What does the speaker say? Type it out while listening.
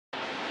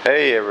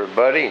Hey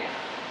everybody,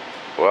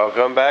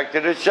 welcome back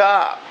to the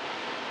shop.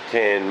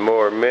 10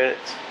 more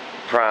minutes,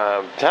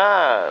 prime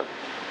time.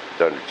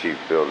 Thunderchief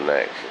building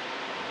action.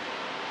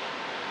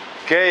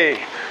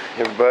 Okay,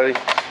 everybody,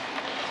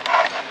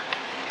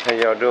 how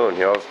y'all doing?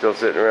 Y'all still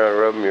sitting around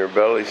rubbing your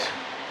bellies,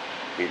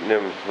 eating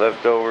them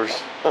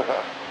leftovers?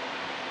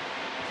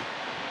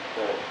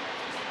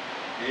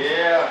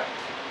 Yeah,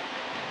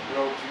 you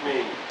know what you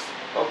mean.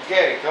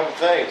 Okay, a couple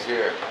things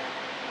here.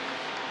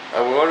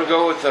 I'm going to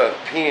go with a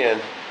pin.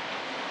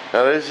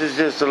 Now this is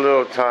just a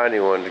little tiny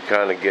one to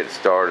kind of get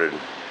started.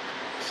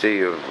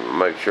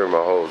 Make sure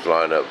my holes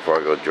line up before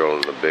I go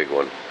drilling the big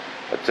one.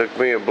 I took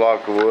me a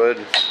block of wood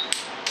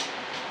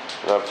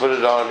and I put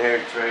it on here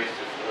and traced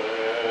it.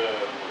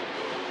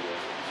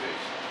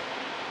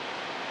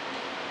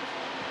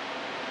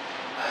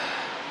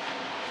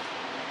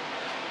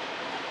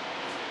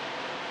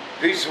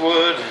 Piece of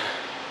wood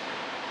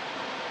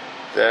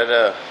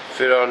that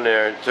fit on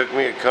there. It took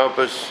me a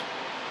compass,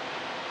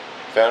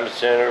 found the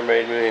center,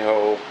 made me a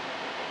hole,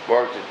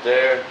 marked it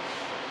there.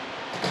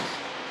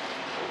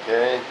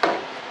 Okay,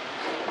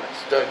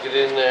 stuck it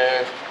in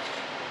there,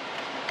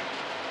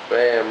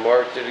 bam,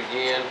 marked it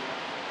again,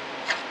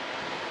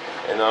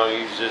 and I'll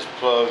use this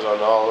plug on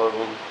all of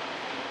them,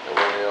 and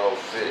when they all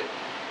fit.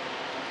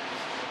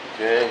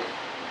 Okay,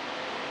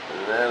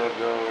 and that'll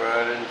go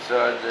right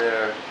inside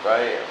there,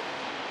 bam.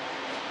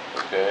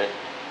 Okay,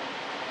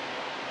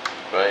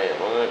 bam. I'm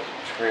going to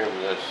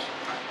trim this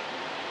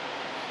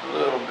a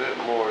little bit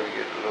more to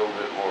get a little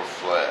bit more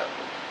flat.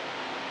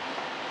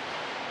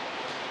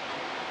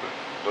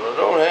 But I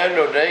don't have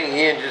no dang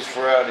hinges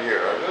for out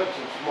here. I got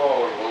some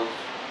smaller ones.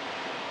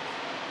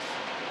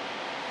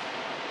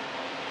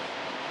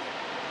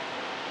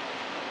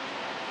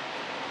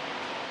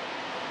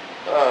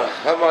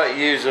 I might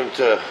use them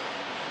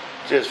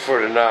just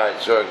for tonight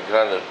so I can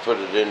kind of put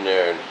it in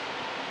there and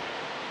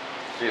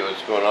see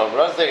what's going on.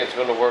 But I think it's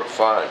going to work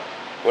fine.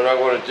 What I'm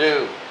going to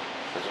do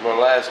is my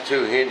last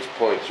two hinge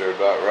points are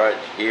about right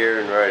here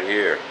and right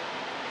here.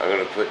 I'm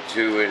going to put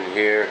two in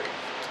here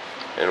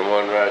and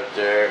one right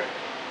there.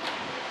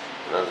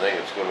 And I think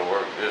it's going to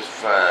work just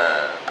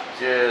fine.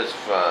 Just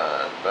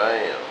fine.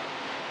 Bam.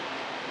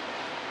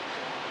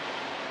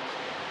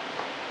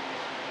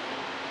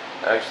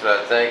 Actually,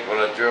 I think when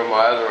I drill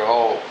my other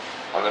hole,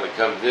 I'm going to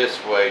come this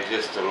way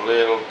just a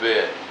little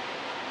bit.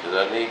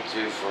 Because I need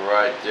to for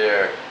right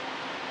there.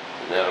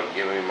 And that'll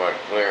give me my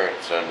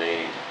clearance I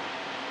need.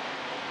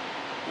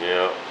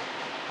 Yeah.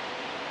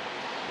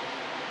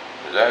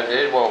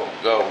 It won't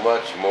go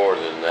much more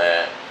than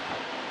that.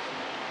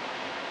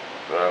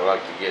 But I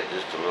like to get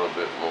just a little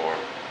bit more.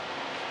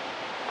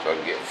 So I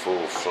can get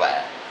full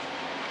flat.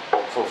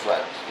 Full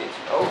flat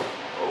extension. Oh,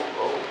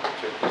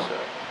 check this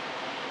out.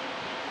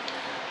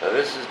 Now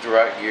this is the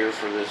right gear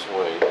for this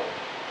wing.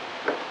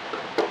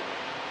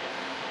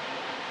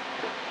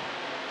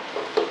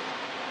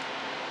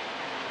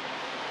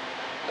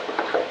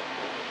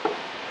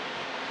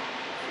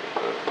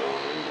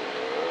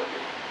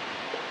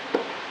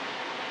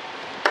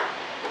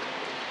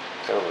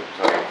 Kind of a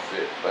tight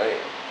fit, bam.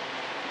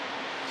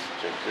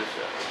 Check this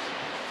out.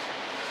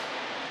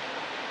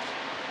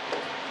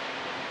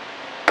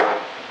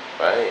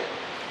 Bam.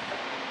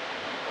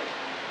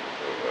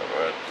 Go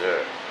right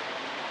there.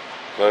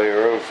 Plenty of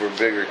room for a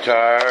bigger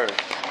tire.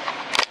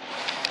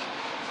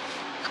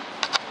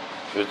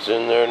 Fits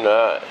in there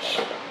nice.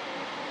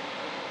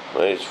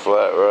 Lays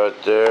flat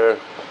right there.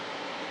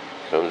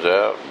 Comes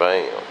out,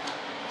 bam.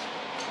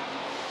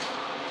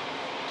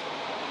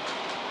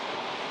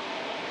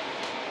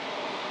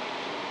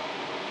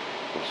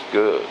 Looks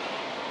good.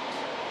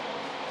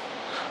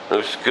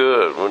 Looks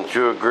good. Wouldn't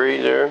you agree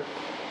there,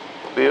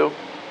 Bill?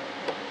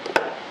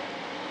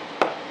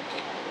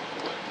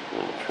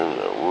 Trim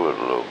that wood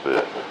a little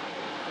bit.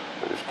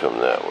 Just come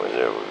that way.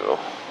 There we go.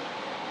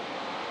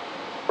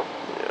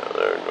 Yeah,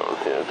 there, going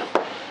ahead.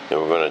 Then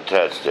we're going to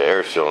attach the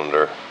air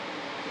cylinder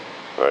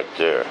right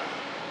there.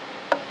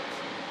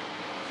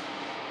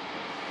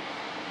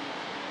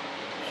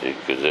 See,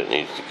 because it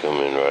needs to come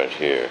in right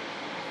here.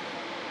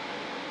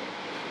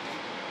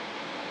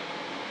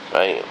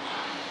 Bam.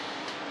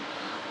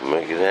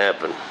 Make it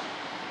happen.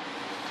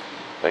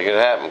 Make it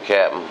happen,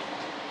 Captain.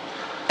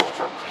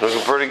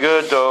 Looking pretty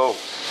good though.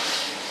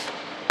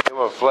 Get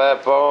my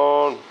flap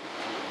on.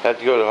 Have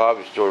to go to the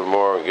hobby store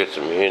tomorrow and get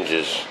some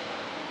hinges.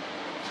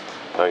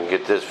 I can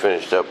get this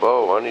finished up.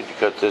 Oh, I need to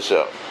cut this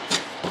out.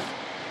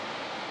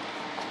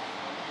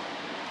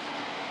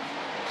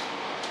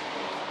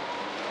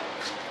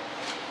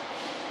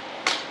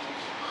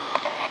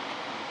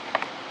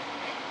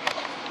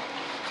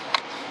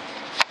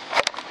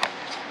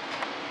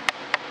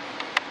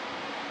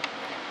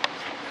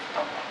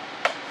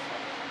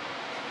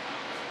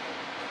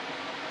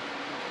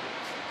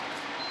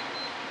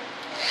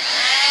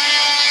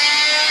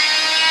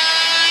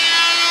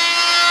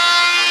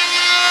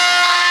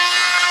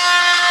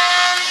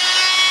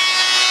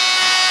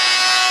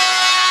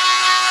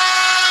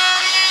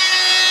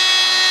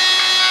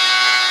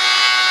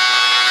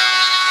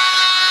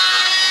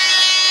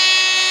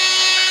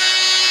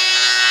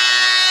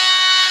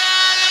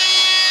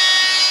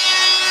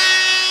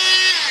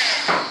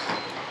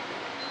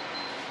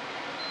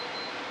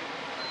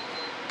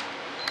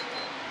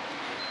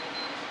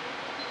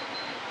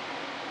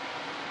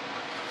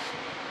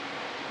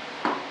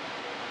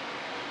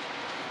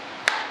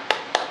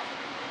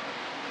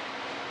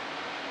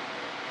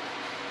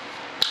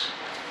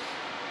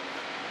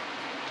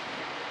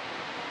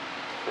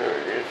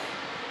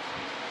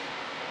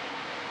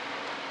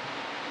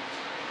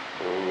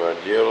 my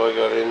deal I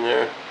got in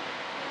there.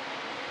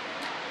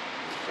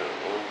 Just put a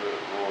little bit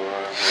more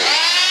right here.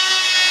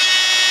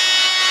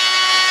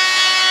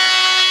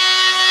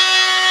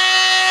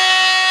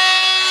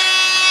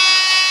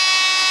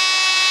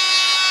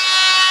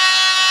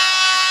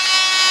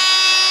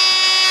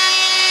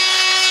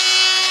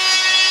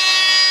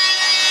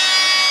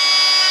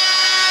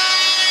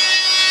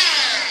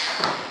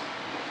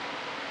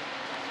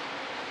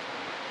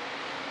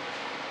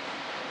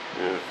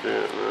 That's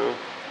it, man.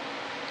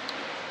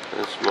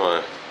 That's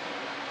my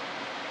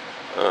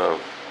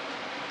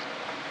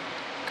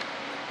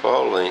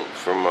ball link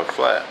for my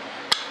flat.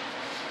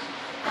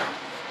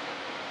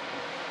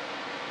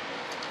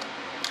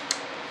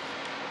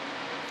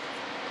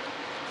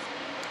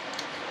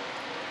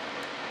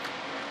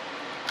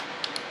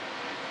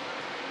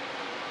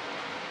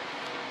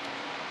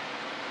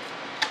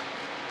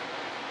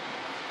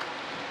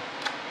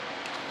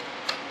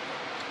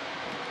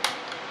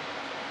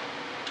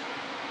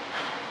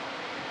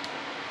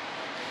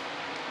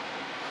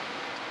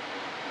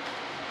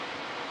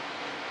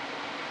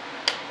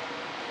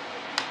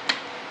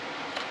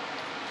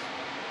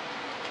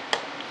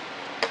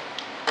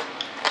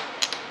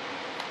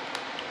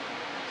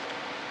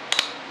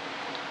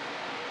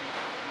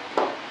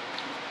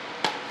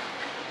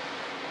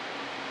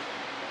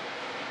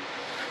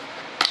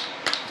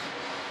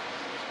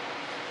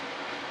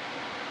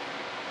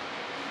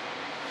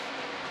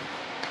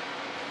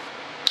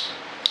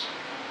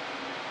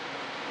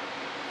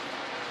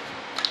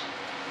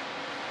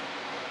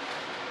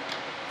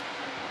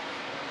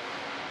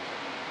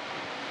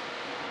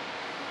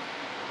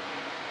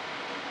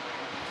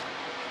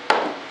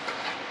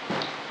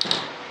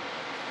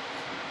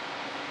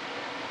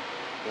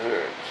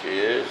 There it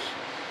is.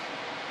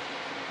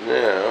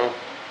 Now,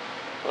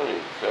 I need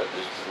to cut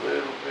just a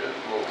little bit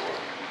more.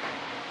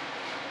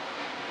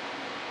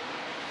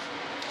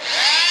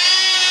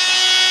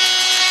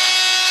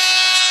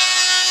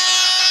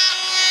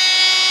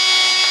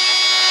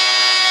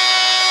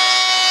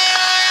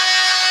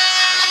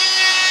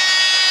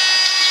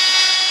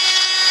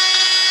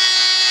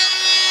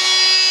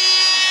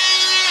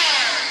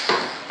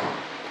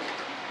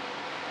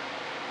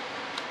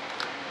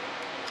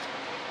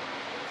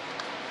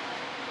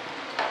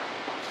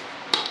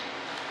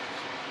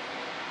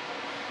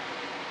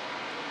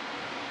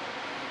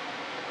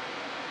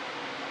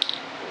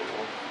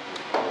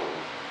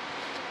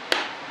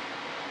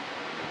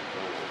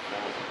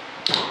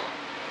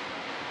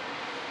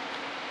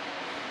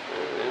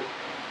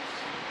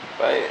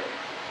 Bam.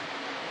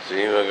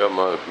 See, I got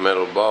my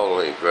metal ball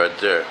link right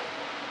there.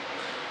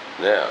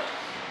 Now,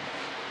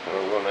 what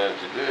I'm going to have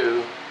to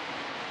do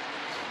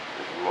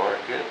is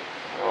mark it.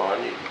 Oh, I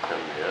need to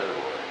come the other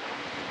way.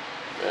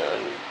 Yeah, I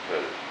need to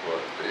cut it quite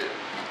a bit.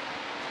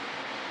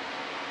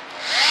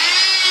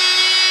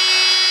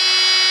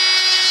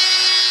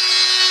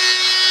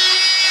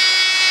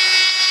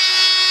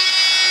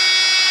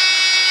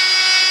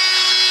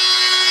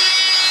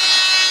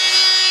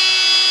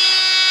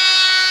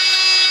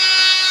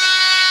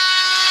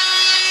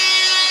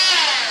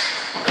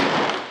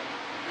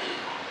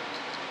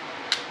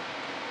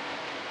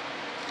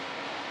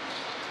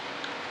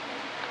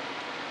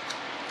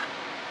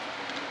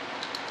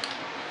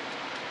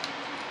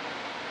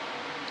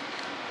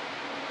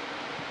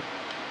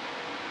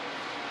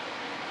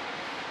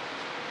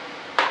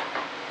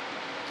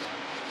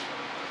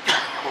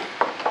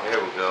 There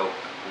we go.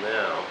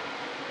 Now,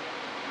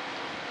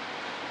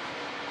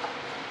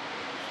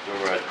 go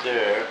right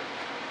there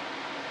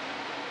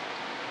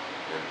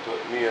and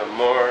put me a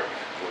mark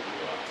with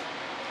my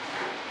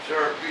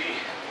Sharpie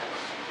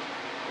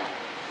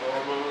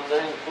on the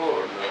thing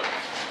floor now.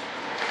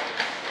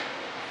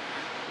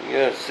 You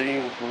gotta see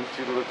what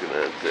you're looking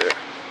at there.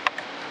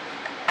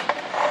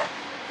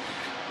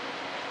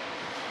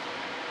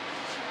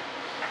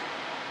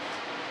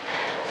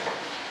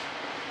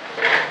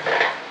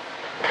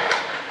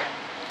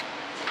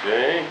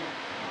 Okay.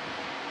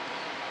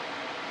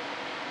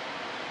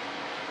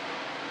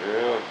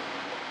 Now,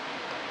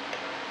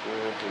 I'm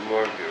going to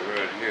mark it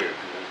right here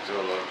because that's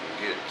all I can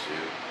get to.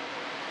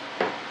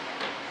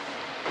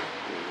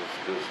 Let's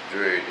go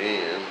straight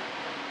in.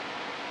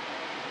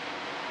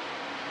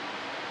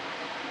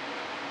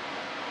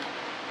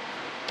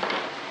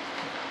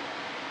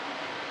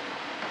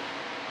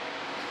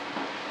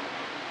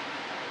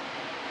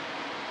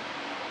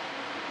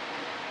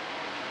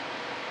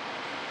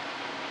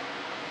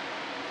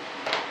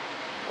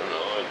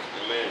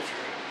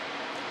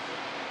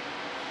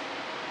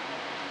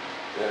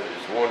 That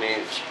is 1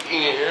 inch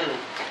in.